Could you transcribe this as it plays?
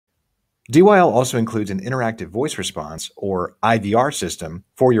DYL also includes an interactive voice response, or IVR system,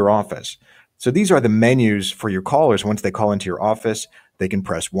 for your office. So these are the menus for your callers. Once they call into your office, they can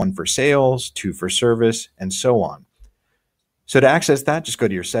press 1 for sales, 2 for service, and so on. So to access that, just go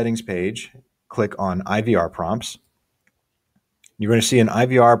to your settings page, click on IVR prompts. You're going to see an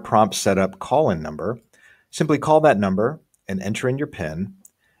IVR prompt setup call-in number. Simply call that number and enter in your PIN,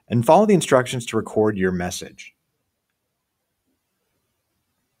 and follow the instructions to record your message.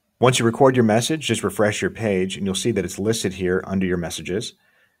 Once you record your message, just refresh your page and you'll see that it's listed here under your messages.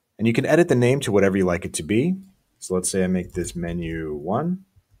 And you can edit the name to whatever you like it to be. So let's say I make this menu 1.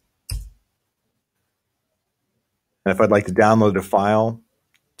 And if I'd like to download a file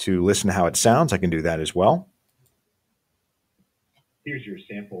to listen to how it sounds, I can do that as well. Here's your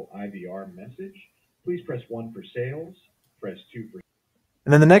sample IVR message. Please press 1 for sales, press 2 for...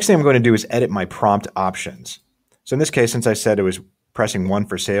 And then the next thing I'm going to do is edit my prompt options. So in this case, since I said it was pressing 1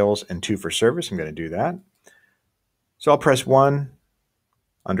 for sales and 2 for service, I'm going to do that. So I'll press 1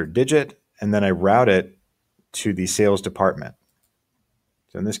 under digit, and then I route it to the sales department.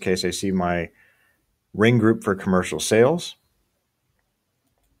 So in this case, I see my ring group for commercial sales.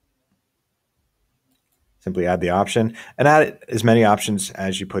 Simply add the option and add as many options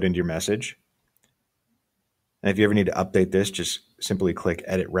as you put into your message. And if you ever need to update this, just simply click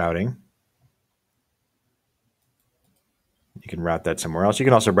Edit Routing. You can route that somewhere else. You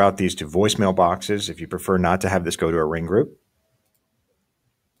can also route these to voicemail boxes if you prefer not to have this go to a ring group.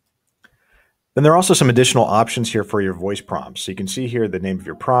 Then there are also some additional options here for your voice prompts. So you can see here the name of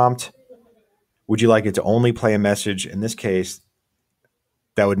your prompt. Would you like it to only play a message? In this case,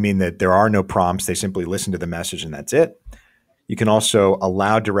 that would mean that there are no prompts. They simply listen to the message and that's it. You can also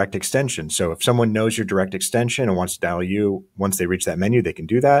allow direct extension. So if someone knows your direct extension and wants to dial you, once they reach that menu, they can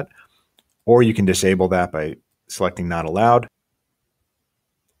do that. Or you can disable that by selecting not allowed.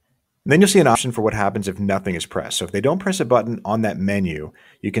 And then you'll see an option for what happens if nothing is pressed. So if they don't press a button on that menu,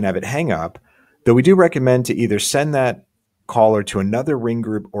 you can have it hang up, though we do recommend to either send that caller to another ring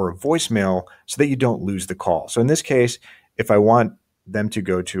group or a voicemail so that you don't lose the call. So in this case, if I want them to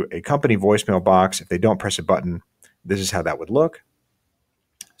go to a company voicemail box, if they don't press a button, this is how that would look.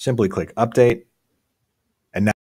 Simply click Update.